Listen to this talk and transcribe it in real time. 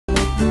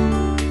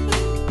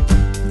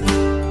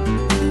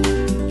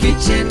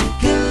Kitchen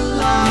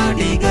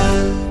Killadigal.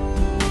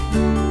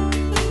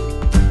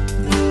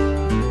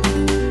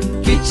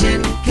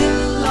 Kitchen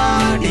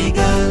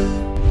Killadigal.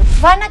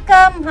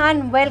 வணக்கம்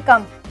and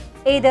welcome.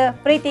 இது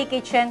பிரீத்தி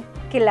kitchen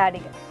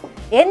கில்லாடிகள்.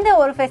 எந்த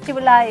ஒரு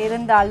ஃபெஸ்டிவலா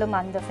இருந்தாலும்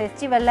அந்த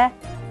ஃபெஸ்டிவல்ல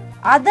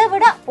அதை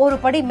விட ஒரு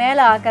படி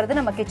மேலே ஆக்கிறது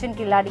நம்ம கிச்சன்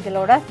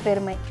கில்லாடிகளோட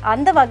பெருமை.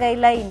 அந்த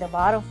வகையில் இந்த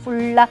வாரம்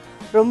ஃபுல்லாக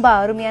ரொம்ப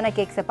அருமையான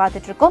கேக்ஸை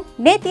பார்த்துட்ருக்கோம்.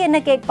 நேற்று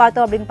என்ன கேக்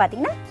பார்த்தோம் அப்படின்னு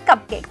பார்த்தீங்கன்னா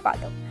கப் கேக்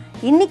பார்த்தோம்.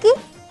 இன்றைக்கி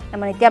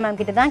நம்ம நித்யா மேம்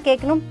கிட்ட தான்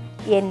கேட்கணும்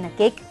என்ன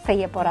கேக்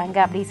செய்ய போகிறாங்க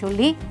அப்படி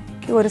சொல்லி.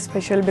 ஒரு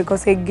ஸ்பெஷல்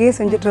பிகாஸ் எக்கே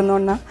செஞ்சுட்டு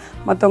இருந்தோம்னா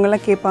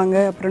மற்றவங்களாம்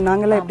கேட்பாங்க, அப்புறம்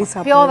நாங்களாம் எப்படி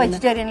பியோர்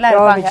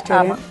வெஜிடேரியன்லாம்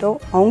இருப்பாங்க.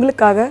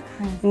 அவங்களுக்காக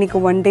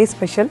இன்னைக்கு one day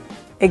special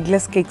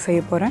eggless cake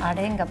செய்ய போகிறேன்.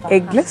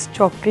 Eggless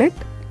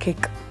chocolate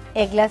cake.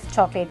 Eggless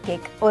chocolate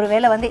cake.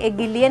 ஒருவேளை வந்து எக்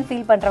இல்லையன்னு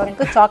ஃபீல்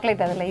பண்ணுறவங்களுக்கு சாக்லேட்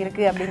அதில்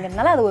இருக்குது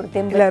அப்படிங்கிறதுனால அது ஒரு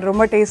தெம்பில்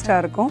ரொம்ப டேஸ்ட்டாக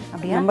இருக்கும்.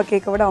 நம்ம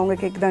கேக்கை விட அவங்க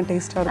கேக் தான்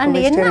டேஸ்ட்டாக இருக்கும்.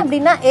 அண்ட் என்ன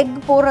அப்படின்னா எக்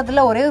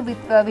போடுறதுல ஒரே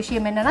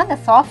விஷயம் என்னன்னா அந்த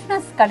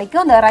சாஃப்ட்னஸ்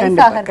கிடைக்கும், அந்த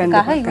ரைஸ்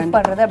ஆகிறதுக்காக யூஸ்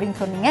பண்ணுறது அப்படின்னு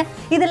சொன்னீங்க.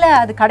 இதில்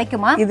அது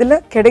கிடைக்குமா? இதில்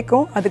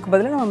கிடைக்கும். அதுக்கு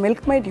பதிலாக நம்ம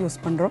மில்க் மைட் யூஸ்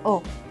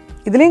பண்ணுறோம்.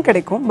 இதுலயும்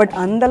கிடைக்கும், பட்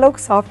அந்த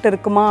அளவுக்கு சாஃப்ட்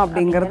இருக்குமா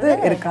அப்படிங்கிறது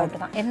இருக்காது.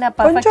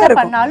 கொஞ்சம்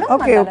இருக்கும்.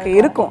 ஓகே ஓகே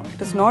இருக்கும்.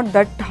 It is not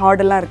that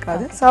heart எல்லாம்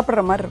இருக்காது.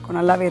 சாப்பிட்ற மாதிரி இருக்கும்,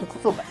 நல்லாவே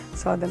இருக்கும்.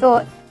 ஸோ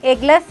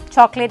எக்லெஸ்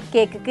சாக்லேட்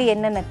கேக்குக்கு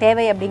என்னென்ன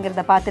தேவை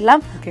அப்படிங்கிறத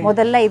பார்த்துலாம்.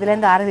 முதல்ல இதுல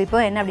இருந்து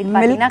ஆரம்பிப்போம். என்ன அப்படின்னு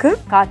பார்த்தீங்கன்னா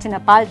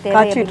காய்ச்சின பால்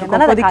தேவை.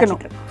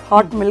 கொதிக்கணும்.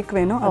 ஹாட் மில்க்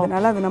வேணும்,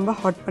 அதனால அதை நம்ம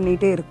ஹாட்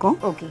பண்ணிட்டே இருக்கோம்.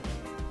 ஓகே.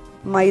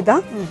 மைதா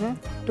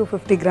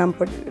 250 கிராம்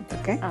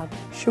எடுத்திருக்கேன்.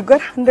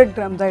 சுகர் 100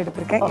 கிராம் தான்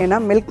எடுத்திருக்கேன். ஏன்னா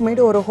மில்க்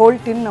மைடு ஒரு ஹோல்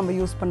டின் நம்ம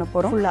யூஸ் பண்ண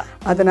போகிறோம்.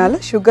 அதனால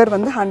சுகர்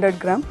வந்து 100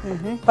 கிராம்.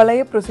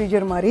 பழைய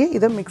ப்ரொசீஜர் மாதிரியே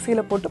இதை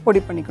மிக்சியில் போட்டு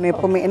பொடி பண்ணிக்கணும்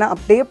எப்போவுமே. ஏன்னா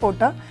அப்படியே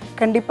போட்டால்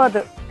கண்டிப்பாக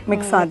அது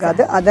மிக்ஸ்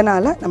ஆகாது.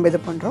 அதனால் நம்ம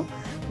இது பண்ணுறோம்.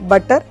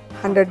 Butter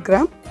 100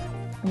 gram.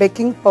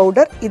 Baking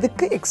powder.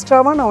 இதுக்கு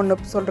எக்ஸ்ட்ராவாக நான்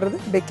ஒன்று சொல்கிறது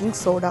பேக்கிங்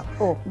சோடா.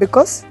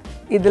 பிகாஸ்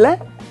இதில்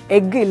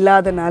எக்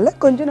இல்லாதனால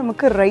கொஞ்சம்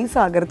நமக்கு ரைஸ்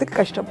ஆகிறதுக்கு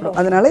கஷ்டப்படும்.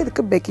 அதனால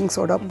இதுக்கு பேக்கிங்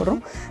சோடா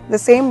போடுறோம். இந்த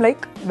சேம்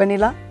லைக்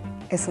வெனிலா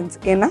எசன்ஸ்.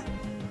 ஏன்னா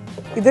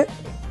இது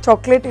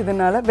சாக்லேட்,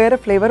 இதனால வேற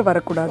ஃப்ளேவர்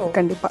வரக்கூடாது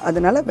கண்டிப்பாக.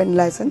 அதனால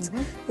வெனிலா எசன்ஸ்.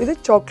 இது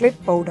சாக்லேட்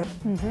பவுடர்.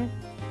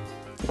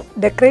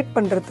 டெக்கரேட்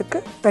பண்ணுறதுக்கு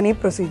தனி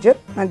ப்ரொசீஜர்.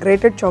 நான்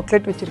கிரேட்டட்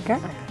சாக்லேட்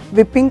வச்சுருக்கேன்.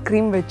 விப்பிங்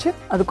க்ரீம் வச்சு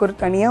அதுக்கு ஒரு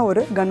தனியாக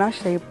ஒரு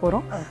கனாஷ் செய்ய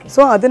போகிறோம்.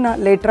 ஸோ அது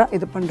நான் லேட்டராக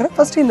இது பண்ணுறேன்.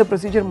 ஃபஸ்ட்டு இந்த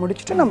ப்ரொசீஜர்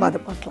முடிச்சுட்டு நம்ம அதை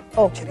பார்க்கலாம்.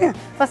 சரியா?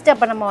 ஃபஸ்ட்டு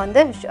அப்போ நம்ம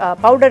வந்து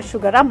பவுடர்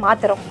சுகராக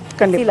மாற்றுறோம்.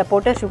 கண்டிப்பாக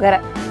போட்டு சுகரை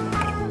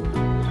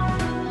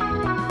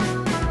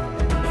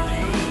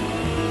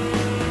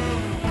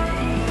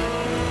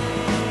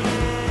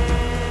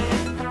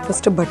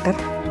ஃபஸ்ட்டு பட்டர்.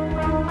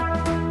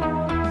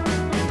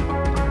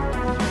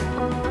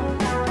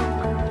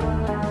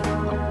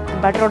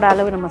 பட்டரோட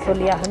அளவு நம்ம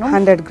சொல்லி ஆகணும்.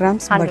 100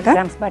 கிராம்ஸ்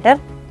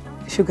பட்டர்.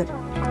 சுகர்.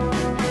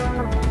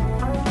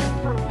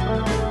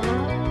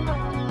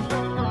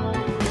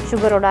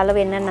 சுகரோட அளவு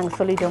என்னன்னு நாங்கள்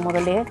சொல்லிட்டோம்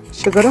முதல்ல.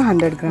 சுகரும்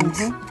 100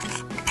 கிராம்ஸ்.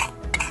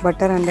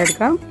 Butter 100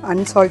 gram.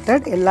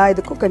 அன்சால்டட். எல்லா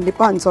இதுக்கும்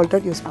கண்டிப்பாக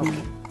அன்சால்டட் யூஸ்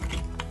பண்ணணும்.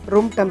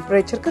 ரூம்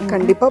டெம்பரேச்சருக்கு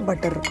கண்டிப்பாக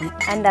பட்டர் இருக்கணும்.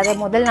 அண்ட் அதை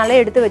முதல் நாளே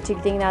எடுத்து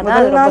வச்சுக்கிட்டிங்கன்னா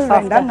முதல் நாள்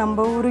வேண்டாம்.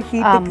 நம்ம ஒரு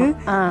ஹீட்டுக்கு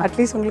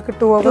அட்லீஸ்ட் உங்களுக்கு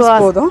 2 hours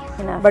போதும்.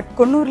 பட்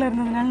கொன்னூரில்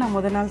இருந்ததுனால நான்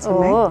முதல் நாள்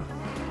சொன்னேன்.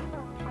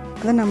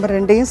 அதை நம்ம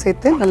ரெண்டையும்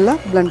சேர்த்து நல்லா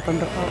பிளெண்ட்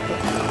பண்ணுறோம். ஓகே.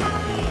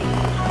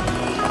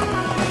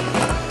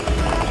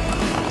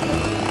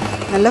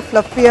 நல்லா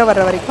ஃப்ளஃபியாக வர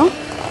வரைக்கும்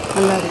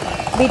நல்லா இருக்கும்.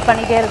 பீட்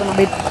பண்ணிகிட்டே இருக்கணும்.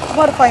 பீட்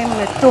ஒரு 5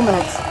 minutes 2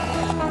 minutes.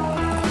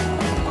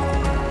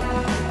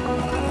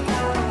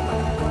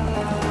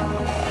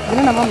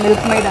 இதில் நம்ம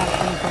மில்க் மைட் ஆட்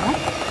பண்ண போகிறோம்.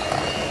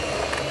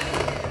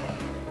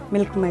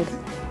 மில்க் மைடு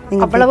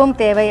அவ்வளவும்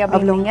தேவை.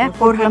 அப்படிங்க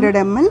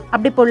 400 ml.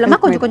 அப்படி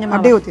போடலாமா? கொஞ்சம் கொஞ்சம்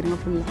அப்படியே ஊற்றிடுங்க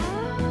ஃபுல்லாக.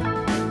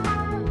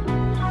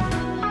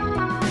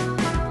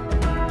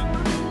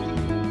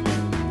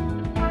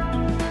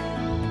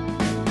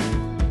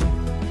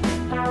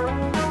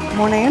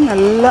 மூணையும்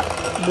நல்லா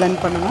பிளெண்ட்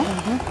பண்ணணும்.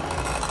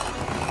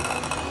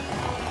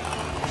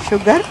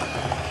 Sugar,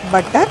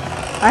 butter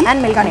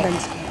and milk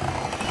condense.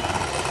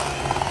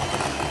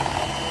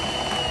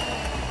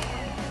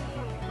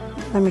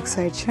 Mix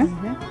ஆயிடுச்சு.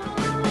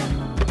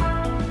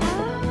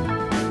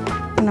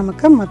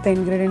 நமக்கு மற்ற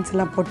இன்க்ரீடியன்ஸ்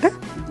எல்லாம் போட்டு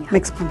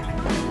மிக்ஸ் பண்ணுவேன்.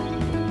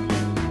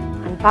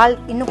 பால்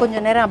இன்னும்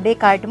கொஞ்சம் நேரம் அப்படியே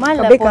காட்டுமா?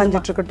 அப்படியே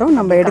காஞ்சிட்டு இருக்கட்டும்.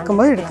 நம்ம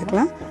எடுக்கும்போது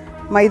எடுத்துக்கலாம்.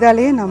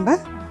 மைதாலேயே நம்ம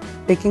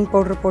பேக்கிங்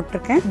பவுடர்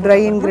போட்டிருக்கேன். ட்ரை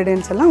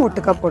இன்க்ரீடியன்ஸ் எல்லாம்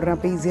ஒட்டுக்கா போடுறேன்,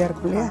 அப்போ ஈஸியாக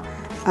இருக்கும் இல்லையா?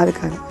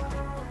 அதுக்காக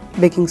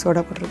பேக்கிங்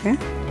சோடா போட்டிருக்கேன்.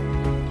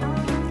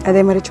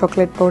 அதே மாதிரி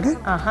சாக்லேட் பவுடர்.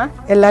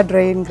 எல்லா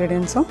ட்ரை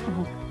இன்க்ரீடியன்ஸும்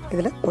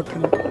இதில்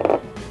போட்டுருங்க.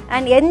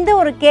 அண்ட் எந்த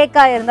ஒரு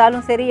கேக்காக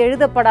இருந்தாலும் சரி,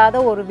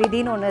 எழுதப்படாத ஒரு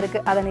விதின்னு ஒன்று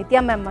இருக்குது. அதை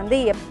நித்யா மேம் வந்து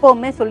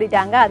எப்போவுமே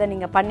சொல்லிட்டாங்க, அதை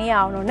நீங்கள் பண்ணியே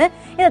ஆகணும்னு.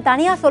 இதை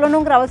தனியாக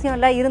சொல்லணுங்கிற அவசியம்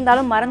இல்லை,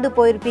 இருந்தாலும் மறந்து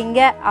போயிருப்பீங்க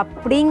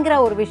அப்படிங்கிற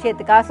ஒரு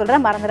விஷயத்துக்காக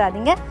சொல்கிறேன்.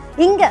 மறந்துடாதீங்க.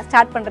 இங்கே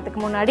ஸ்டார்ட்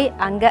பண்ணுறதுக்கு முன்னாடி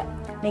அங்கே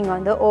நீங்கள்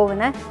வந்து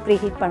ஓவனை ப்ரீ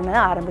ஹீட் பண்ண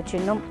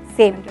ஆரம்பிச்சிடணும்.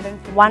 சேம்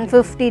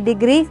 150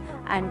 degrees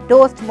அண்ட்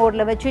டோஸ்ட்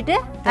மோடில் வச்சுட்டு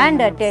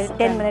அண்ட்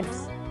 10 minutes.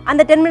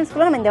 அந்த 10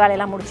 minutesக்குள்ளே நம்ம இந்த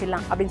வேலையெல்லாம்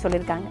முடிச்சிடலாம் அப்படின்னு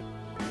சொல்லியிருக்காங்க.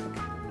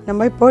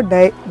 நம்ம இப்போ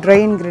ட்ரை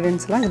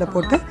இன்க்ரீடியன்ஸ்லாம் இதில்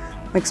போட்டு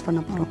மிக்ஸ் பண்ண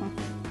போகிறோம்.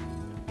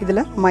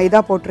 இதில் மைதா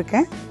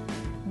போட்டிருக்கேன்,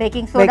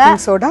 baking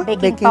soda,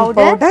 baking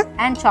powder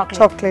and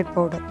chocolate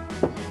powder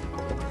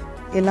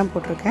எல்லாம்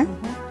போட்டிருக்கேன்.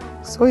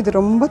 ஸோ இது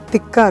ரொம்ப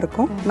திக்காக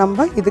இருக்கும்.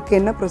 நம்ம இதுக்கு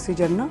என்ன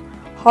ப்ரொசீஜர்னா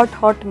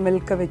ஹாட்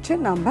மில்கை வச்சு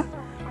நம்ம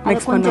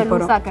மிக்ஸ் பண்ண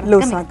போகிறோம்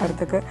லூஸ்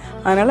ஆக்கிறதுக்கு.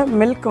 அதனால்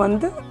மில்க்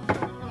வந்து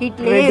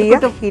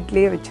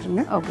ஹீட்லேயே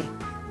வச்சுருங்க. ஓகே,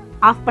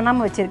 ஆஃப்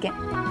பண்ணாமல் வச்சுருக்கேன்.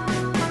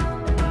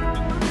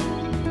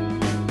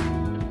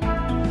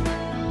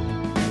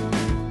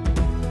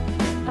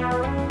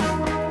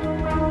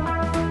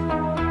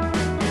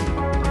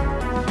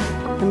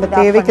 நம்ம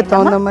தேவைக்கு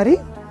தகுந்த மாதிரி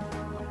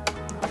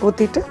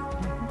ஊற்றிட்டு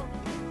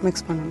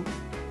மிக்ஸ் பண்ணணும்.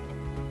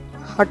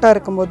 ஹாட்டாக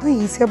இருக்கும்போது தான்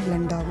ஈஸியாக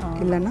பிளெண்ட் ஆகும்,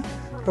 இல்லைன்னா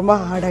ரொம்ப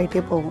ஹார்ட்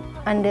ஆகிட்டே போகும்.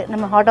 அண்ட்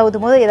நம்ம ஹாட்டாக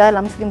ஊற்றும் போது ஏதாவது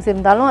லம்ஸ் கிம்ஸ்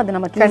இருந்தாலும் அது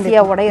நம்ம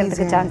ஈஸியாக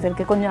உடையிறதுக்கு சான்ஸ்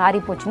இருக்குது. கொஞ்சம்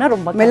ஆறி போச்சுன்னா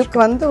ரொம்ப மில்க்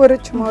வந்து ஒரு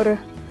சும்மா ஒரு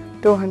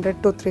 200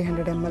 to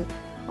 300 ml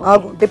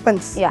ஆகும்,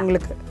 டிபெண்ட்ஸ்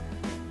உங்களுக்கு.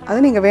 அது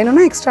நீங்கள்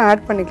வேணும்னா எக்ஸ்ட்ரா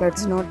ஆட் பண்ணிக்கலாம்.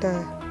 இட்ஸ் நாட்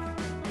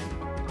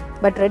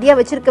பட் ரெடியாக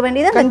வச்சிருக்க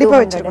வேண்டியது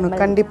கண்டிப்பாக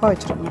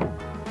வச்சுருக்கணும்.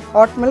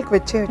 ஹாட் மில்க்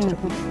வச்சே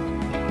வச்சுருக்கணும்.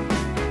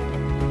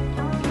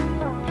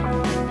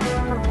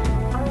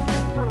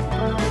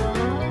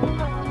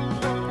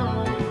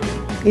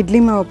 இட்லி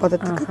மாவு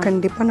பதத்துக்கு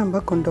கண்டிப்பாக நம்ம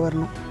கொண்டு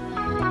வரணும்.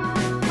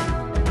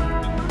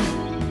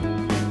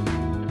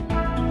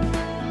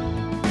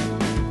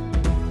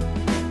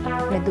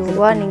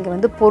 மெதுவாக நீங்கள்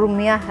வந்து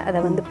பொறுமையாக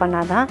அதை வந்து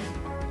பண்ணாதான்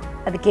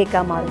அது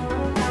கேட்காம மாறும்.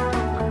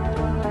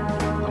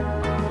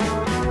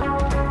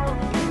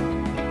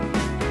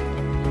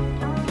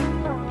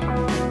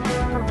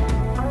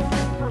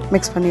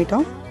 மிக்ஸ்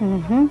பண்ணிட்டோம்.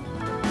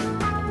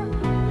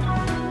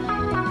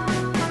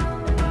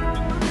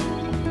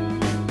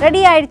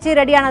 ரெடி ஆயிடுச்சு.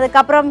 ரெடி ஆனதுக்கு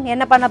அப்புறம்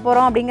என்ன பண்ண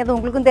போறோம் அப்படிங்கிறது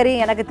உங்களுக்கும்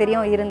தெரியும், எனக்கு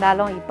தெரியும்.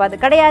 இருந்தாலும் இப்போ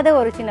அது கிடையாது.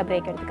 ஒரு சின்ன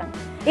பிரேக் எடுத்துக்காங்க.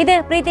 இது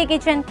பிரீத்தி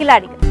kitchen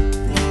கில்லாடிகள்.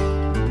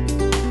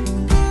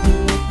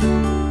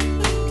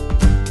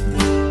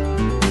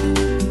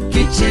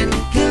 Kitchen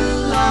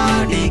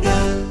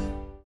கில்லாடிகள்.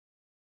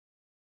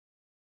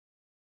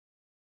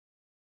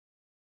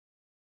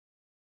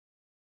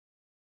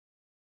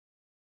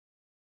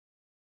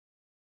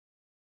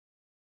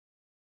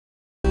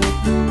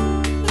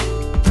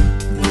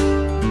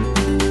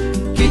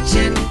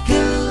 Kitchen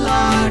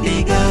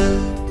Killadigal.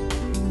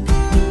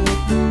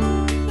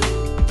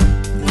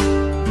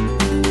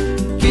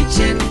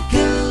 Kitchen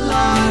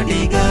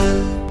Killadigal.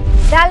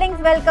 Darlings,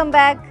 welcome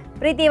back.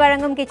 பிரீத்தி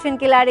வழங்கும் கிச்சன்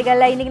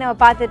கில்லாடிகள்ல இன்னைக்கு நம்ம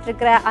பார்த்துட்டு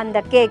இருக்கிற அந்த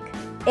கேக்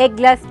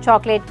எக்லெஸ்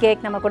சாக்லேட்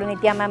கேக். நம்ம கூட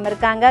நித்யா மேம்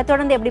இருக்காங்க.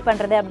 தொடர்ந்து எப்படி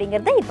பண்றது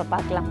அப்படிங்கறத இப்ப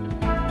பார்க்கலாம்.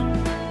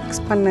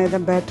 மிக்ஸ் பண்ண இத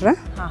பேட்டரை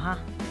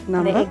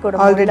நம்ம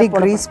ஆல்ரெடி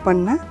கிரீஸ்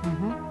பண்ண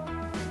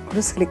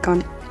ஒரு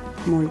சிலிக்கான்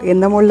மோல்ட்,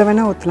 எந்த மோல்ட்ல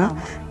வேணா ஊத்தலாம்.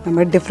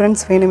 நம்ம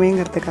டிஃபரன்ஸ்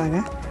வேணுமேங்கிறதுக்காக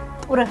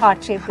ஒரு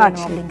ஹார்ட் ஷேப்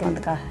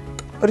அப்படிங்கிறதுக்காக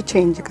ஒரு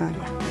சேஞ்சுக்காக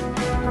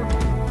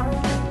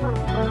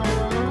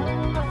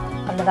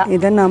அவ்வளவுதான்.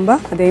 இதை நம்ம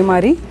அதே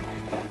மாதிரி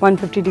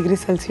 150 டிகிரி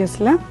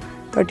செல்சியஸில்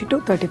 30 to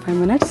 35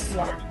 மினிட்ஸ்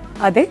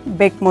அதே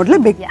பேக்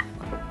மோடில் பேக்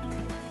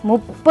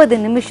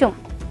 30 நிமிஷம்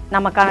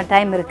நமக்கான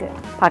டைம் இருக்கு.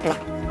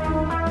 பார்க்கலாம்.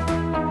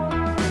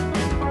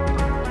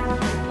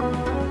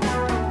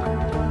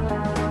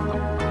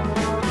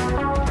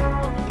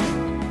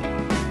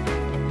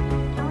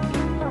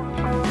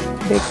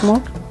 Back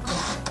mode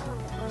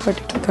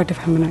 30 to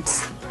 35 minutes.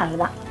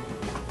 அதுதான்.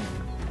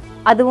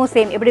 அதுவும்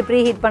சேம் எப்படி ப்ரீ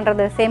ஹீட்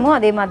பண்ணுறது சேமோ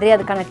அதே மாதிரி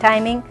அதுக்கான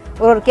டைமிங்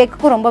ஒரு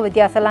கேக்குக்கும் ரொம்ப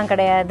வித்தியாசம்லாம்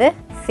கிடையாது,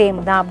 சேம்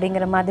தான்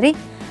அப்படிங்கிற மாதிரி.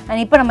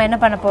 அண்ட் இப்போ நம்ம என்ன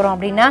பண்ண போகிறோம்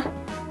அப்படின்னா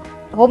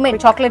ஹோம்மேட்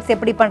சாக்லேட்ஸ்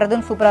எப்படி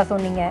பண்ணுறதுன்னு சூப்பராக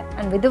சொன்னீங்க.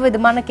 அண்ட்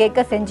விதமான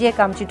கேக்கை செஞ்சே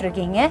காமிச்சிட்டு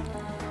இருக்கீங்க.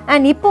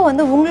 அண்ட் இப்போ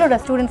வந்து உங்களோட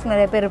ஸ்டூடெண்ட்ஸ்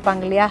நிறைய பேர்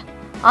இருப்பாங்க இல்லையா,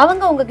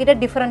 அவங்க உங்ககிட்ட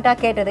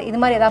டிஃப்ரெண்ட்டாக கேட்டது இது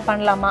மாதிரி எதாவது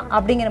பண்ணலாமா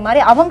அப்படிங்கிற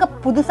மாதிரி அவங்க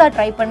புதுசாக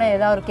ட்ரை பண்ண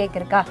ஏதாவது ஒரு கேக்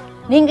இருக்கா?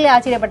 நீங்களே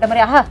ஆச்சரியப்பட்ட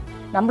மாதிரி ஆஹா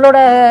நம்மளோட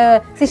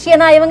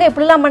சிஷ்யனா இவங்க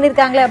இப்படிலாம்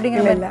பண்ணியிருக்காங்களே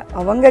அப்படிங்கிற மாதிரி? இல்லை,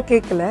 அவங்க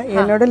கேட்கல.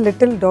 என்னோட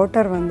லிட்டில்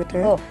டாட்டர்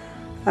வந்துட்டு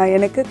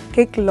எனக்கு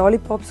கேக்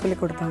லாலிபாப் சொல்லி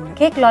கொடுத்தாங்க.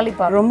 கேக்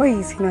லாலிபாப் ரொம்ப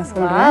ஈஸி, நான்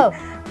சொல்கிறேன்.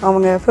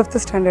 அவங்க 5th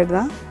ஸ்டாண்டர்ட்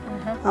தான்.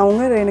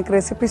 அவங்க எனக்கு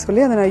ரெசிபி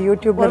சொல்லி அதை நான்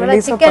யூடியூப்ல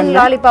ரிலீஸ் பண்ணேன்.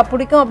 லாலிபாப்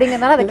பிடிக்கும்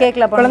அப்படிங்கறதால அதை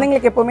கேக்ல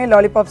குழந்தைங்களுக்கு எப்பவுமே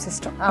லாலிபாப்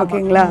சிஸ்டம்,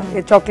 ஓகேங்களா?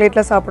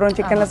 சாக்லேட்ல சாப்பிடுறோம்,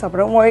 சிக்கன்ல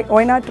சாப்பிடுறோம்,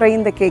 ஒய் நாட் ட்ரை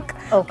இந்த கேக்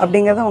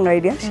அப்படிங்கறது அவங்க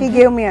idea. She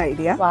gave me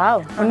idea.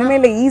 ஒண்ணுமே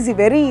இல்ல, easy,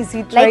 very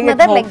easy. Try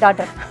mother like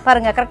daughter.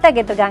 பாருங்க கரெக்ட்டா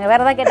கேட்டிருக்காங்க. வேற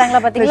ஏதாவது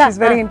கேட்டாங்களா பாத்தீங்களா? She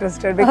is very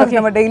interested because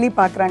நம்ம டெய்லி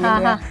பாக்குறாங்க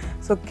இல்லையா.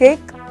 சோ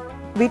கேக்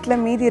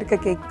வீட்டில் மீதி இருக்க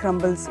கேக்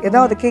கிரம்பிள்ஸ்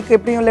ஏதாவது கேக்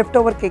எப்படியும் லெஃப்ட்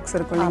ஓவர் கேக்ஸ்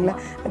இருக்கும் இல்லைங்களா,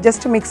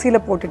 ஜஸ்ட்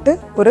மிக்சியில் போட்டுட்டு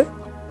ஒரு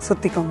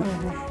சுற்றிக்கோங்க.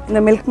 இந்த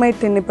மில்க் மைட்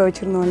டின் இப்போ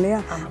வச்சுருந்தோம் இல்லையா,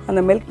 அந்த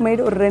மில்க்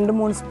மைட் ஒரு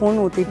 2-3 ஸ்பூன்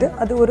ஊற்றிட்டு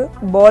அது ஒரு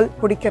பால்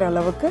பிடிக்கிற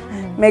அளவுக்கு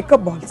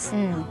மேக்கப்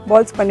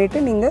பால்ஸ் பண்ணிவிட்டு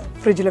நீங்கள்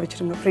ஃப்ரிட்ஜில்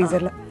வச்சுருங்க,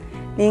 ஃப்ரீசரில்.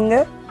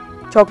 நீங்கள்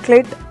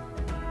சாக்லேட்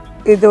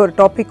இது ஒரு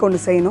டாபிக்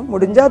ஒன்று செய்யணும்,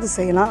 முடிஞ்சால் அது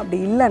செய்யலாம். அப்படி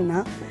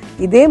இல்லைன்னா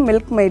இதே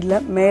மில்க் மைடில்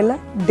மேலே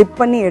டிப்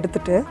பண்ணி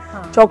எடுத்துட்டு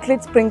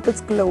சாக்லேட்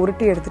ஸ்ப்ரிங்கிள்ஸ்குள்ளே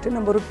உருட்டி எடுத்துட்டு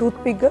நம்ம ஒரு டூத்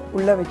பிக்கை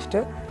உள்ளே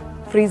வச்சுட்டு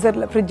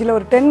ஃப்ரிட்ஜில்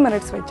ஒரு 10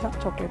 மினிட்ஸ் வச்சா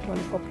chocolate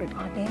lollipop ready.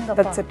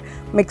 That's it.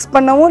 Mix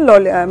பண்ணவும்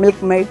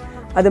மில்க் மைட்,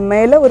 அது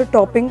மேலே ஒரு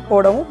டாப்பிங்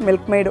போடவும்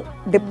மில்க் மைடு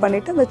டிப்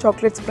பண்ணிவிட்டு அந்த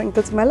சாக்லேட்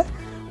ஸ்ப்ரிங்கிள்ஸ் மேலே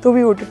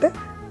தூவி விட்டுட்டு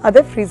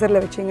அதை ஃப்ரீசர்ல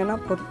வச்சீங்கன்னா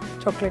போதும்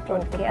சாக்லேட்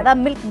லாலிபாப். ஓகே, அதான்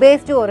மில்க்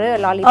பேஸ்டு ஒரு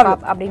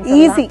லாலிபாப் அப்படின்னு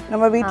ஈஸி.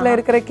 நம்ம வீட்ல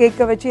இருக்கிற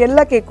கேக்கை வச்சு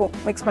எல்லா கேக்கும்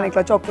மிக்ஸ்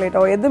பண்ணிக்கலாம்.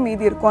 சாக்லேட்டோ எது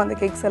மீதி இருக்கோ அந்த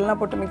கேக்ஸ் எல்லாம்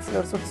போட்டு மிக்ஸில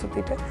ஒரு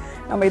சுத்திட்டு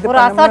நம்ம இது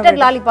ஒரு அசார்ட்டட்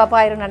லாலிபாப்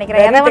ஆயிரும்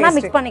நினைக்கிறேன். எதை வேணா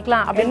மிக்ஸ்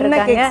பண்ணிக்கலாம் அப்படின்னு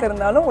என்ன கேக்ஸ்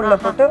இருந்தாலும் உள்ள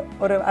போட்டு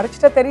ஒரு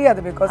அரைச்சிட்டா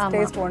தெரியாது பிகாஸ்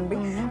டேஸ்ட் ஒன் பி.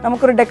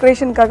 நமக்கு ஒரு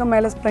டெக்கரேஷனுக்காக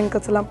மேல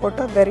ஸ்ப்ரிங்கிள்ஸ் எல்லாம்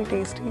போட்டா வெரி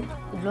டேஸ்டி.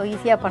 இவ்வளோ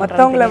ஈஸியா பண்றாங்க.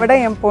 மத்தவங்கள விட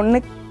என் பொண்ணு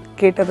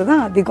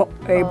கேட்டதுதான் அதிகம்.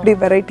 எப்படி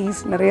வெரைட்டிஸ்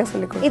நிறைய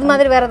சொல்லி கொடுத்தாங்க. இது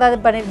மாதிரி வேற ஏதாவது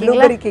பண்ணிருக்கீங்களா?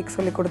 ப்ளூபெரி கேக்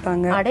சொல்லி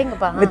கொடுத்தாங்க.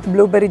 அடேங்கப்பா. வித்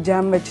ப்ளூபெரி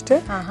ஜாம் வச்சிட்டு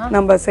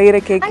நம்ம செய்யற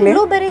கேக்ல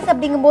ப்ளூபெரிஸ்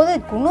அப்படிங்கும்போது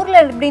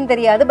குன்னூர்ல எப்படின்னு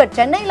தெரியாது, பட்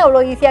சென்னையில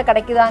அவ்வளவு ஈஸியா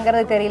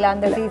கிடைக்குதாங்கிறது தெரியல.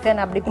 அந்த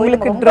சீசன் அப்படி போய்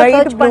உங்களுக்கு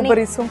ட்ரைட்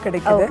ப்ளூபெரிஸும்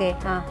கிடைக்குது. ஓகே,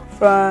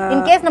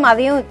 இன் கேஸ் நம்ம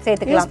அதையும்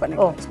சேர்த்துக்கலாம்.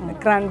 ஓ,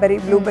 கிரான்பெரி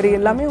ப்ளூபெரி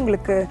எல்லாமே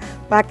உங்களுக்கு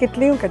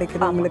பாக்கெட்லயும்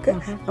கிடைக்குது உங்களுக்கு.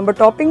 நம்ம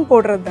டாப்பிங்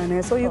போடுறது தானே,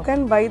 so you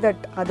can buy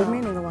that. அதுமே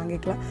நீங்க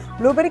வாங்கிக்கலாம்.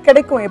 ப்ளூபெரி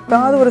கிடைக்கும்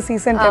எப்பயாவது ஒரு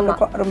சீசன்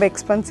டைம்ல, ரொம்ப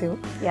எக்ஸ்பென்சிவ்.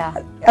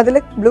 அதுல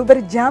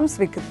ப்ளூபெரி ஜாம்ஸ்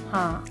விக்குது.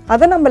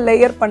 அத நம்ம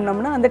லேயர்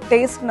பண்ணோம்னா அந்த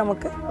டேஸ்ட்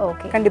நமக்கு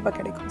கண்டிப்பா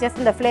கிடைக்கும். ஜஸ்ட்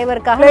இந்த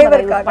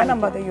ஃப்ளேவர்க்காக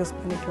நம்ம அதை யூஸ்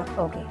பண்ணிக்கலாம்.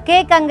 ஓகே,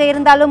 கேக் அங்க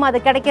இருந்தாலும் அது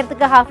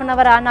கிடைக்கிறதுக்கு half an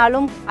hour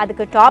ஆனாலும்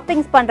அதுக்கு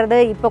டாப்பிங்ஸ் பண்றது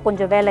இப்போ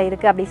கொஞ்சம் வேலை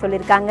இருக்கு அப்படி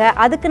சொல்லியிருக்காங்க.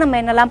 அதுக்கு நம்ம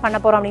என்னெல்லாம் பண்ண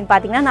போறோம் அப்படின்னு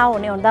பாத்தீங்கன்னா, நான்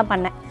ஒண்ணே ஒன்று தான்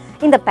பண்ணேன்.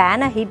 இந்த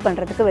பேனை ஹீட்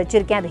பண்றதுக்கு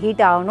வச்சிருக்கேன். அது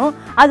ஹீட் ஆகணும்.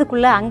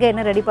 அதுக்குள்ள அங்க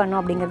என்ன ரெடி பண்ணணும்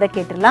அப்படிங்கறத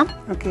கேட்டுடலாம்.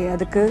 ஓகே,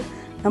 அதுக்கு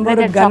நம்ம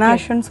ஒரு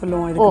கனாஷ்னு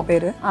சொல்லுவோம் இதுக்கு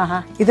பேரு.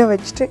 இதை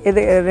வச்சுட்டு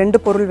இது ரெண்டு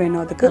பொருள்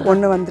வேணும் அதுக்கு.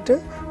 ஒன்று வந்துட்டு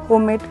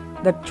homemade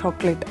that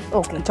chocolate.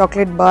 Okay,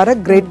 chocolate பாரை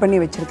கிரேட் பண்ணி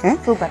வச்சிருக்கேன்.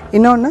 சூப்பர்.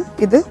 இன்னொன்று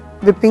இது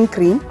விப்பிங்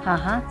க்ரீம்.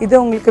 இது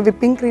உங்களுக்கு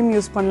விப்பிங் க்ரீம்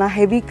யூஸ் பண்ணலாம்.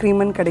 ஹெவி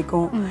க்ரீம்னு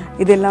கிடைக்கும்.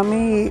 இது எல்லாமே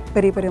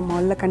பெரிய பெரிய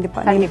மால்ல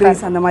கண்டிப்பா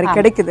நீல்பிரைஸ் அந்த மாதிரி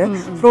கிடைக்குது.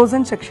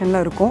 ஃப்ரோசன் செக்ஷன்ல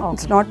இருக்கும்.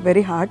 It's not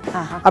very hard.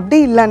 அப்படி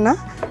இல்லைன்னா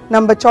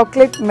நம்ம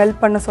சாக்லேட் மெல்ட்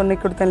பண்ண சொல்லி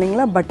கொடுத்தோம்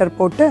இல்லைங்களா, பட்டர்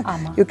போட்டு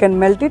யூ கேன்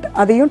மெல்ட் இட்.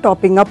 அதையும்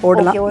டாப்பிங்கா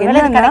போடலாம்.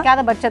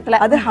 கிடைக்காத பட்சத்துல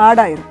அது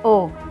ஹார்ட்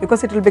ஆயிரும்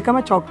because it will become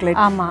a chocolate.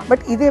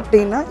 But இது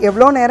எப்படின்னா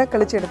எவ்வளவு நேரம்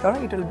கழிச்சு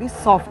எடுத்தாலும் இட் வில் பி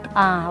சாஃப்ட்.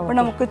 இப்போ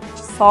நமக்கு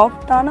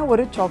சாஃப்டான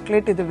ஒரு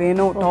சாக்லேட் இது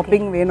வேணும்,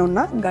 டாப்பிங்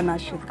வேணும்னா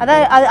கனாஷ்.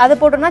 அதாவது அது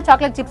போட்டோம்னா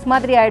சாக்லேட் சிப்ஸ்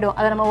மாதிரி ஆயிடும்.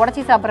 அத நம்ம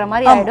உடைச்சி சாப்பிடுற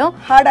மாதிரி ஆயிடும்.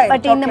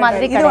 பட் இந்த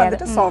மாதிரி இது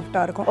வந்துட்டு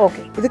சாஃப்ட்டா இருக்கும்.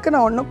 ஓகே, இதுக்கு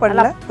நான் ஒண்ணும்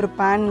பண்ணல. ஒரு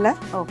panல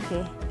ஓகே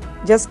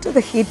ஜஸ்ட்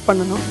இத ஹீட்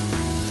பண்ணனும்.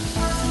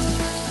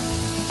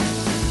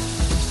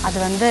 அது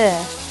வந்து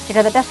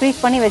கிட்டத்தட்ட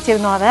ஃப்ரீஸ் பண்ணி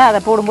வச்சிருந்தோம். அத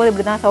போடும்போது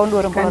இப்படி தான் சவுண்ட்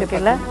வரும்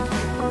கண்டிப்பா.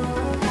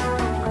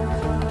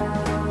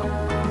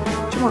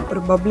 சும்மா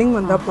ஒரு பப்ளிங்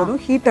வந்தா போதும்,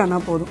 ஹீட் ஆனா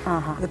போதும்.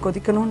 அது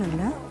கொதிக்கணும்னு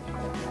இல்ல.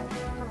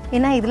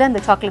 ஏன்னா இதுல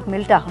இந்த சாக்லேட்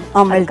மெல்ட் ஆகும்.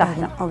 மெல்ட்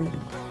ஆகும்.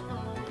 அவ்வளவுதான்.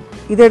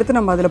 இதை எடுத்து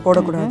நம்ம அதில்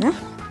போடக்கூடாது.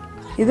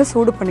 இதை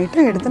சூடு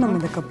பண்ணிட்டு எடுத்து நம்ம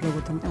இந்த கப்பில்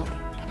ஊற்றணும்.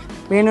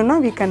 வேணும்னா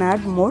we can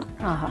add more.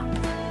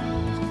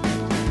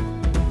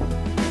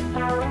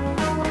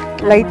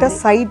 லைட்டாக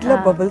சைடில்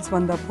பபிள்ஸ்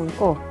வந்தால்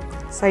போதும்.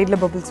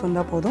 சைடில் பபிள்ஸ்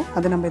வந்தால் போதும்.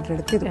 அதை நம்ம இதில்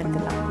எடுத்து இது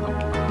பண்ணலாம்.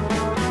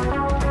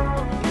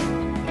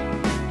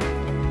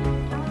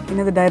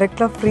 இன்னது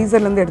டைரெக்டாக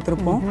ஃப்ரீசர்லேருந்து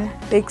எடுத்துருப்போம்.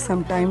 Take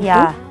some time.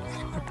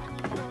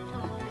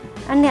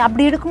 அண்ட்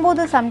அப்படி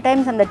இருக்கும்போது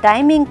சம்டைம்ஸ் அந்த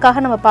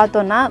டைமிங்காக நம்ம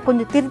பார்த்தோம்னா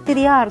கொஞ்சம்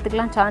திரியா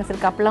ஆகிறதுக்குலாம் சான்ஸ்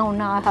இருக்கு. அப்பெல்லாம்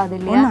ஒன்றும் ஆகாது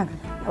இல்லையா?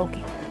 Okay,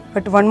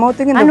 but one more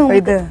thing,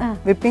 இது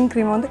விப்பிங்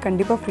க்ரீம் வந்து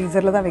கண்டிப்பா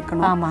ஃப்ரீசர்ல தான்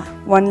வைக்கணும்.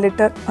 1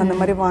 லிட்டர் அந்த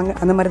மாதிரி வாங்க,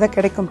 அந்த மாதிரி தான்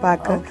கிடைக்கும்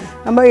பேக்கு.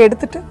 நம்ம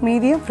எடுத்துட்டு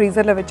மீதியம்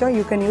ஃப்ரீசர்ல வச்சா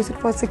you can use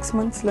it for 6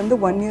 monthsல இருந்து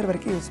 1 year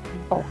வரைக்கும் யூஸ்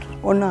பண்ணலாம். ஓகே,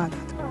 ஒன்றும்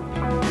ஆகாது.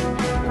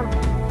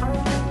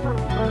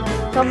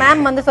 ஸோ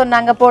மேம் வந்து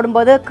சொன்னாங்க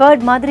போடும்போது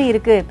கர்ட் மாதிரி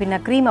இருக்கு, பின்ன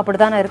க்ரீம்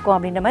அப்படிதானே இருக்கும்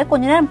அப்படின்ற மாதிரி.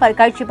 கொஞ்ச நேரம்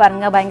கழிச்சு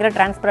பாருங்க பயங்கர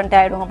டிரான்ஸ்பரண்ட்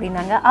ஆயிடும்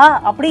அப்படின்னாங்க.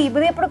 அப்படி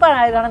இது எப்படி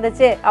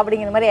நடந்துச்சு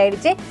அப்படிங்கிற மாதிரி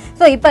ஆயிடுச்சு.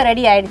 ஸோ இப்போ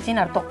ரெடி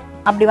ஆயிடுச்சுன்னு அர்த்தம்.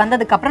 அப்படி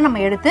வந்ததுக்கு அப்புறம்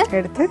நம்ம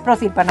எடுத்து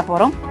ப்ரொசீட் பண்ண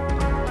போறோம்.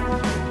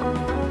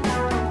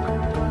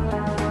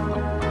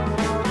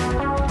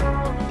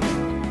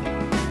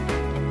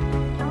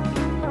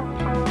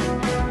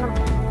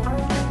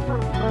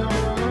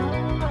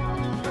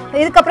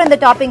 இதுக்கப்புறம் இந்த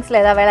டாப்பிங்ஸ்ல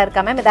ஏதாவது வேலை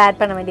இருக்கா மேம்? இதை ஆட்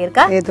பண்ண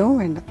வேண்டியிருக்கா? எதுவும்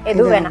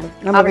வேண்டாம்.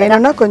 நம்ம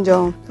வேணும்னா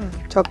கொஞ்சம்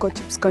சாக்கோ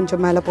சிப்ஸ்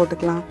கொஞ்சம் மேல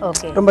போட்டுக்கலாம்.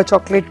 ரொம்ப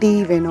சாக்லேட்டி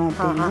வேணும்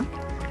அப்படின்னா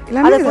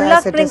அது ஃபுல்லா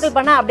ஸ்ப்ரிங்கிள்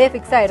பண்ணா அப்படியே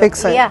ஃபிக்ஸ் ஆயிடும்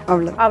இல்லையா?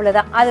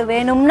 அவ்வளவுதான். அது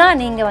வேணும்னா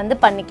நீங்க வந்து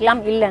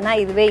பண்ணிக்கலாம், இல்லனா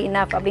இதுவே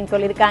இனஃப் அப்படின்னு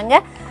சொல்லிருக்காங்க.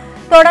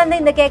 தொடர்ந்து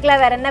இந்த கேக்ல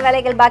வேற என்ன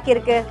வேலைகள் பாக்கி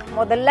இருக்கு?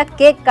 முதல்ல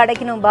கேக்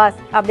கிடைக்கணும்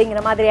பாஸ்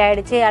அப்படிங்கிற மாதிரி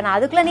ஆயிடுச்சு. ஆனா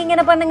அதுக்குள்ள நீங்க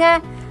என்ன பண்ணுங்க,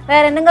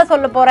 வேற என்னங்க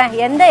சொல்ல போறேன்,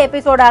 எந்த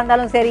எபிசோடா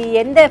இருந்தாலும் சரி,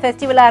 எந்த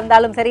ஃபெஸ்டிவலா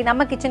இருந்தாலும் சரி,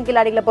 நம்ம கிச்சன்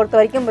கில்லாடிகளை பொறுத்த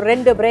வரைக்கும்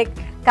 2 பிரேக்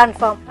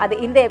கன்ஃபார்ம். அது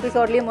இந்த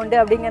எபிசோட்லயும் உண்டு.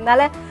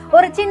 அப்படிங்கறதுனால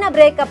ஒரு சின்ன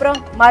பிரேக்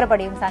அப்புறம்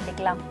மறுபடியும்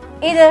சந்திக்கலாம்.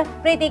 இது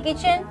பிரீத்தி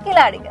kitchen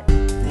கில்லாடிகள்.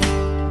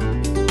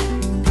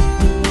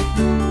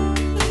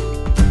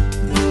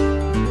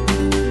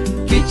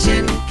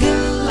 Kitchen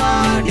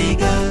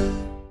Killadigal.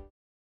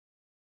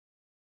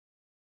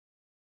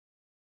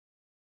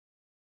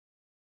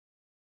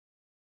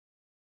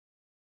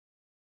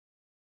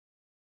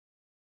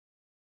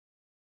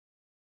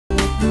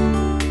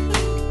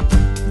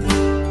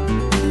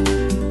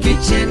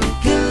 Kitchen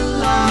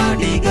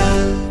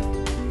Killadigal.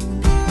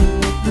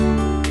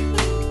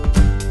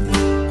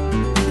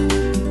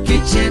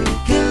 Kitchen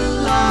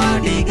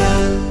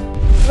Killadigal.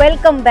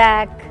 Welcome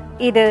back.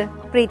 இது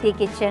பிரீத்தி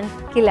கிச்சன்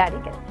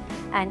கில்லாடிகள்.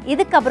 அண்ட்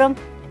இதுக்கப்புறம்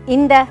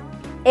இந்த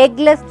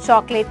எக்லெஸ்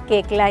சாக்லேட்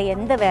கேக்கில்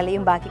எந்த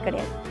வேலையும் பாக்கி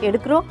கிடையாது.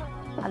 எடுக்கிறோம்,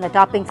 அந்த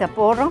டாப்பிங்ஸை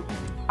போடுறோம்,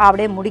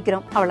 அப்படியே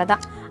முடிக்கிறோம்,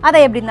 அவ்வளோதான். அதை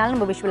எப்படி இருந்தாலும்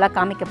நம்ம விஷுவலாக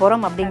காமிக்க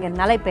போகிறோம்.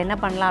 அப்படிங்கிறதுனால இப்போ என்ன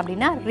பண்ணலாம்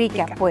அப்படின்னா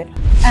ரீகேப் போயிடலாம்.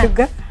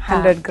 சுகர்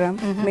 100 கிராம்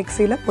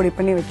மிக்சியில் பொடி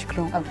பண்ணி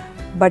வச்சுக்கிறோம்.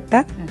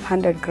 பட்டர்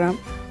 100 கிராம்,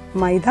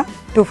 மைதா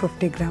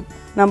 250 கிராம்.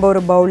 நம்ம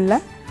ஒரு பவுலில்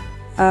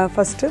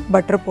ஃபஸ்ட்டு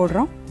பட்டர்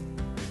போடுறோம்,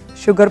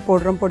 சுகர்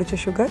போடுறோம், பொடிச்ச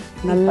சுகர்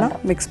நல்லா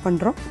மிக்ஸ்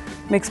பண்ணுறோம்.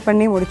 மிக்ஸ்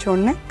பண்ணி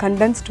முடித்தோடனே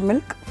கண்டென்ஸ்டு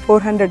மில்க்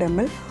 400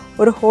 ml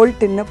ஒரு ஹோல்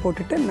டின்னை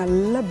போட்டுட்டு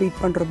நல்லா பீட்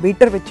பண்ணுறோம்.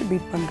 பீட்டர் வச்சு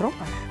பீட் பண்ணுறோம்.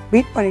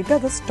 பீட் பண்ணிவிட்டு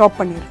அதை ஸ்டாப்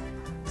பண்ணிடுறோம்.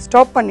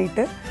 ஸ்டாப்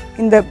பண்ணிவிட்டு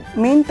இந்த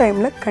மெயின்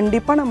டைமில்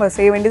கண்டிப்பாக நம்ம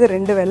செய்ய வேண்டியது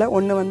 2 வேலை.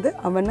 ஒன்று வந்து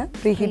அவனை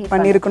ப்ரீஹீட்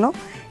பண்ணியிருக்கணும்,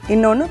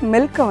 இன்னொன்று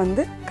மில்கை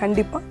வந்து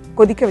கண்டிப்பாக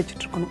கொதிக்க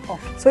வச்சுட்ருக்கணும்.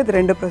 ஸோ இது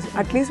 2 ப்ராசஸ்.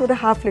 அட்லீஸ்ட் ஒரு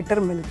 1/2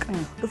 லிட்டர் மில்க்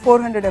ஒரு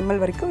 400 ml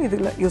வரைக்கும்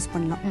இதில் யூஸ்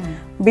பண்ணலாம்.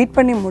 பீட்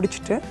பண்ணி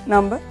முடிச்சுட்டு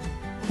நம்ம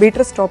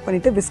பீட்டரை ஸ்டாப்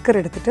பண்ணிவிட்டு விஸ்கர்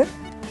எடுத்துகிட்டு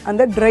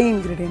அந்த ட்ரை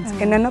இன்க்ரீடியன்ட்ஸ்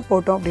என்னென்ன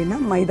போட்டோம் அப்படின்னா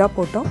மைதா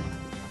போட்டோம்,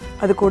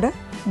 அது கூட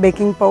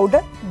பேக்கிங்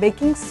பவுடர்,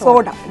 பேக்கிங்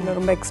சோடா இல்லை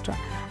ரொம்ப எக்ஸ்ட்ரா,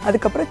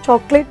 அதுக்கப்புறம்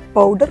சாக்லேட்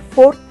பவுடர்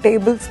 4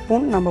 டேபிள்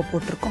ஸ்பூன் நம்ம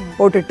போட்டிருக்கோம்.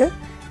 போட்டுட்டு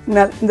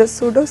இந்த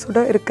சுட சுட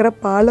இருக்கிற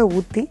பாலை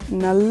ஊற்றி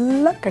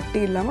நல்லா கட்டி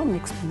இல்லாமல்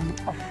மிக்ஸ்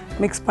பண்ணணும்.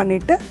 மிக்ஸ்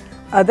பண்ணிவிட்டு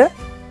அதை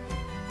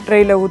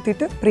ட்ரெயில்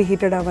ஊற்றிட்டு ப்ரீ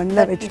ஹீட்டட்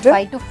அவனில் வச்சுட்டு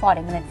 5 to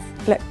 40 minutes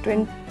இல்லை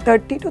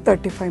 30 to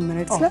 35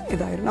 மினிட்ஸில்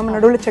இதாயிரும். நம்ம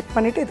நடுவில் செக்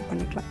பண்ணிவிட்டு இது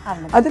பண்ணிக்கலாம்.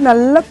 அது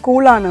நல்லா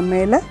கூலான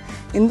மேலே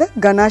இந்த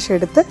கனாஷ்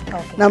எடுத்து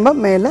நம்ம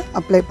மேலே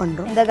அப்ளை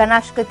பண்ணுறோம். இந்த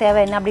கனாஷ்க்கு தேவை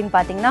என்ன அப்படின்னு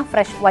பார்த்தீங்கன்னா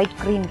ஃப்ரெஷ் ஒயிட்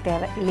க்ரீம்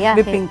தேவை இல்லையா?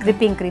 Whipping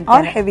cream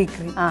R heavy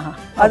cream.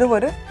 அது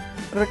ஒரு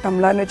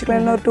டம்ளர்னு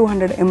வச்சுக்கலாம், இல்லை ஒரு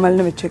 200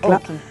 mlன்னு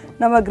வச்சுக்கலாம்.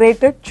 நம்ம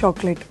கிரேட்டட்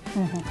சாக்லேட்,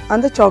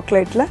 அந்த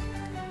சாக்லேட்டில்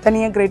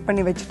தனியாக கிரேட்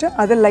பண்ணி வச்சுட்டு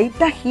அதை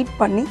லைட்டாக ஹீட்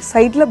பண்ணி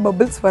சைடில்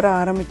பபிள்ஸ் வர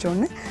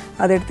ஆரம்பித்தோடனே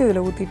அதை எடுத்து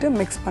இதில் ஊற்றிட்டு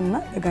மிக்ஸ்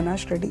பண்ணால் இந்த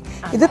கனாஷ் ரெடி.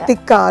 இது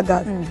திக்காக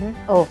ஆகாது.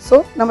 ஸோ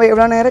நம்ம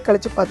எவ்வளோ நேரம்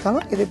கழித்து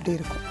பார்த்தாலும் இது இப்படி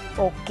இருக்கும்.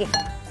 ஓகே,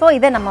 ஸோ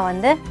இதை நம்ம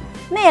வந்து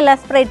இன்னும் எல்லாம்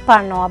ஸ்ப்ரெட்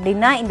பண்ணோம்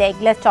அப்படின்னா இந்த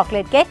எக்லெஸ்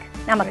சாக்லேட் கேக்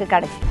நமக்கு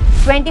கிடச்சி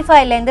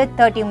 25லேருந்து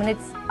 30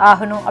 minutes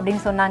ஆகணும்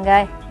அப்படின்னு சொன்னாங்க.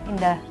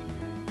 இந்த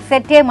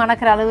செட்டே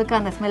மணக்கிற அளவுக்கு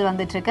அந்த ஸ்மெல்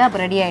வந்துட்டு இருக்கு. அப்போ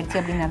ரெடி ஆயிடுச்சு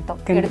அப்படின்னு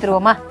அர்த்தம்.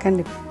 எடுத்துருவோமா?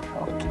 கண்டிப்பாக.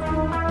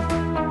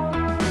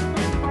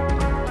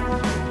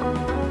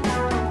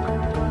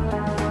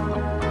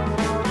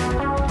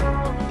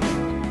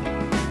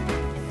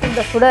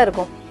 இந்த சுட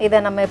இருக்கும், இதை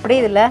நம்ம எப்படி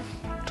இதில்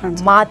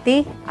மாற்றி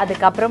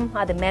அதுக்கப்புறம்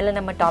அது மேலே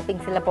நம்ம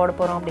டாப்பிங்ஸ் எல்லாம் போட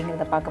போகிறோம்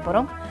அப்படிங்கிறத பார்க்க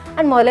போகிறோம்.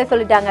 அண்ட் முதல்ல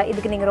சொல்லிட்டாங்க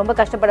இதுக்கு நீங்கள் ரொம்ப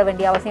கஷ்டப்பட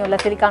வேண்டிய அவசியம் இல்லை,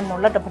 சிலிக்கான்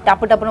மோடில்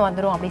டப்பு டப்புன்னு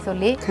வந்துடும் அப்படி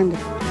சொல்லி.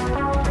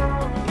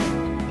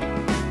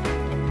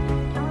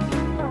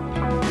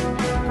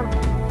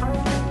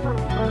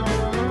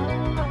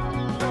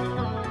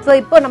 ஸோ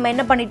இப்போ நம்ம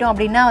என்ன பண்ணிட்டோம்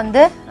அப்படின்னா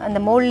வந்து அந்த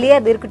மோல்ட்லேயே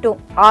அது இருக்கட்டும்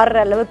ஆறுற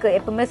அளவுக்கு.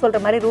 எப்பவுமே சொல்கிற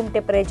மாதிரி ரூம்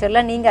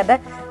டெம்பரேச்சரில் நீங்கள் அதை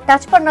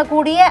டச்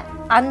பண்ணக்கூடிய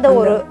அந்த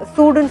ஒரு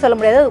சூடுன்னு சொல்ல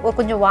முடியாது,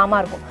 கொஞ்சம்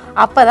வார்மாக இருக்கும்.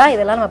 அப்போ தான்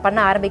இதெல்லாம் நம்ம பண்ண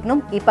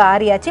ஆரம்பிக்கணும். இப்போ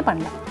ஆறியாச்சு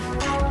பண்ணலாம்.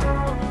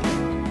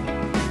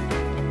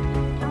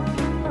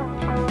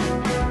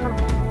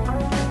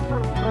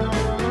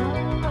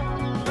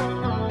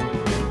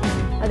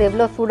 அது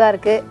எவ்வளோ சூடாக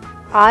இருக்குது,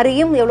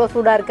 ஆரியும் எவ்வளோ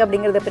சூடாக இருக்குது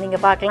அப்படிங்கிறத இப்போ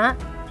நீங்கள் பார்க்கலாம்.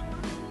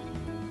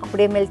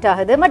 அப்படியே மெல்ட்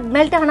ஆகுது. பட்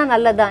மெல்ட் ஆனால்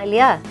நல்லது தான்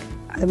இல்லையா?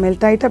 அது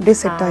மெல்ட் ஆகிட்டு அப்படியே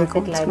செட்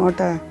ஆகிக்கும். இட்ஸ்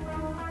நாட் அ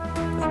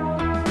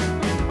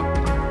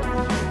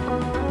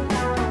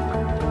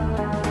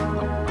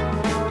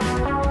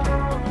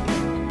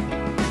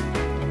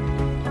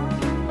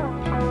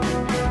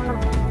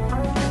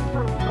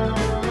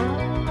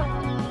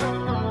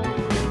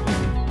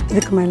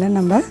இதுக்கு மேலே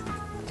நம்ம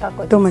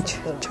டூ மச்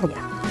சாக்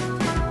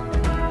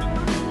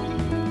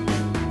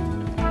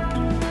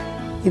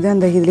இது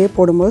அந்த இதுலேயே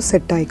போடும்போது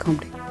செட் ஆகிக்கும்.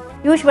 அப்படி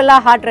யூஸ்வலாக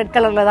ஹார்ட் ரெட்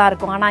கலரில் தான்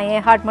இருக்கும், ஆனால்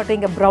என் ஹார்ட் மட்டும்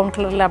இங்கே ப்ரௌன்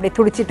கலரில் அப்படியே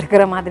துடிச்சிட்டு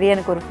இருக்கிற மாதிரியே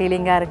எனக்கு ஒரு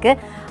ஃபீலிங்காக இருக்குது.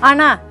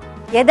 ஆனால்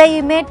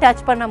எதையுமே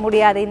டச் பண்ண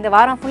முடியாது. இந்த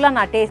வாரம் ஃபுல்லாக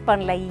நான் டேஸ்ட்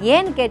பண்ணல.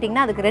 ஏன்னு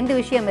கேட்டிங்கன்னா அதுக்கு 2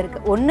 விஷயம்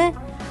இருக்குது. ஒன்று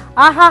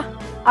ஆஹா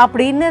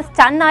அப்படின்னு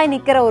ஸ்டன்னாகி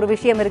நிற்கிற ஒரு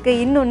விஷயம்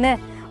இருக்குது. இன்னொன்று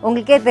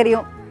உங்களுக்கே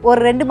தெரியும், ஒரு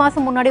 2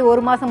 மாதம் முன்னாடி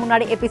 1 மாதம்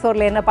முன்னாடி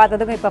எபிசோடில் என்ன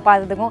பார்த்ததுக்கும் இப்போ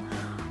பார்த்ததுக்கும்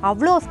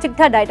அவ்வளோ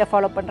ஸ்ட்ரிக்டாக டயட்டை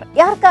ஃபாலோ பண்ணுறேன்.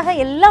 யாருக்காக?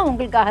 எல்லாம்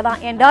உங்களுக்காக தான்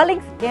என்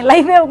டார்லிங்ஸ், என்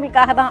லைஃபே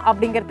உங்களுக்காக தான்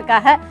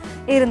அப்படிங்கிறதுக்காக.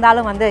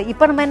 இருந்தாலும் வந்து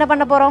இப்போ நம்ம என்ன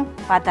பண்ண போகிறோம்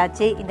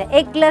பார்த்தாச்சு. இந்த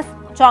எக்லெஸ்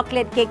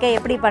சாக்லேட் கேக்கை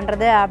எப்படி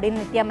பண்ணுறது அப்படின்னு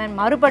நித்யா மேம்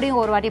மறுபடியும்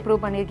ஒரு வாட்டி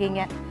ப்ரூவ்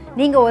பண்ணியிருக்கீங்க.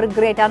 நீங்கள் ஒரு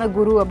கிரேட்டான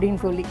குரு அப்படின்னு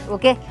சொல்லி.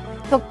 ஓகே,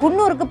 ஸோ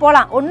குன்னூருக்கு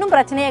போகலாம், ஒன்றும்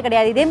பிரச்சனையே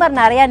கிடையாது. இதே மாதிரி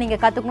நிறையா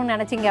நீங்கள் கற்றுக்கணும்னு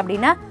நினச்சிங்க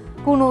அப்படின்னா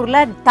குன்னூரில்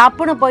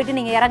தப்புன்னு போயிட்டு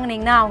நீங்கள்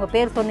இறங்குனீங்கன்னா அவங்க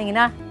பேர்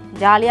சொன்னீங்கன்னா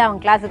ஜாலியாக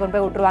அவங்க கிளாஸுக்கு கொண்டு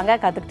போய் விட்டுருவாங்க,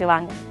 கற்றுக்கிட்டு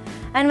வாங்க.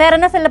 அண்ட் வேற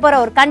என்ன சொல்ல போற,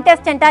 ஒரு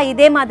கண்டெஸ்டண்டா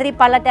இதே மாதிரி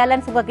பல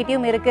டேலண்ட்ஸ்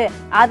உங்ககிட்டயும் இருக்கு.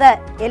 அதை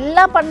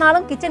எல்லாம்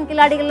பண்ணாலும் கிச்சன்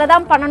கில்லாடிகள்ல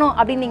தான் பண்ணணும்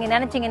அப்படின்னு நீங்க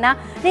நினைச்சீங்கன்னா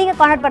நீங்க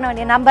கான்டாக்ட் பண்ண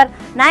வேண்டிய நம்பர்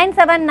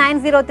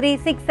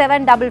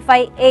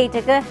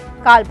 9790367558க்கு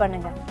கால்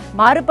பண்ணுங்க.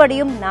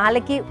 மறுபடியும்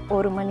நாளைக்கு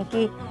 1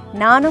 மணிக்கு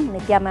நானும்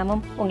நித்யா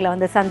மேமும் உங்களை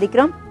வந்து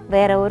சந்திக்கிறோம்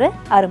வேற ஒரு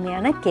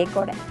அருமையான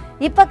கேக்கோட.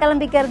 இப்ப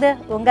கிளம்பிக்கிறது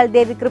உங்கள்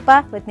தேவி Kripa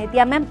with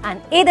Nithya ma'am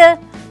and இது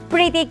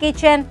பிரீத்தி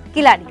கிச்சன்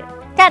கில்லாடிகள்.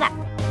 டாடா.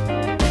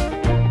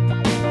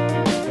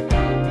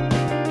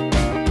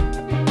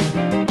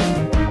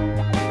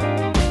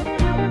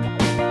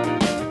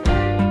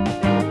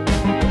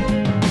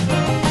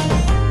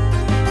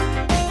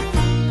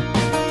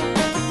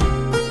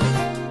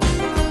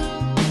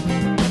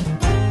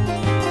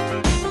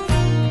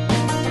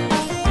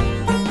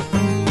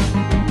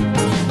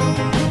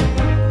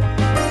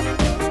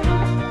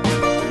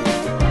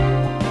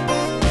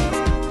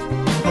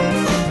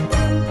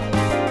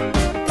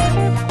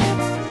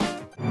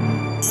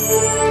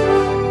 Killadigal.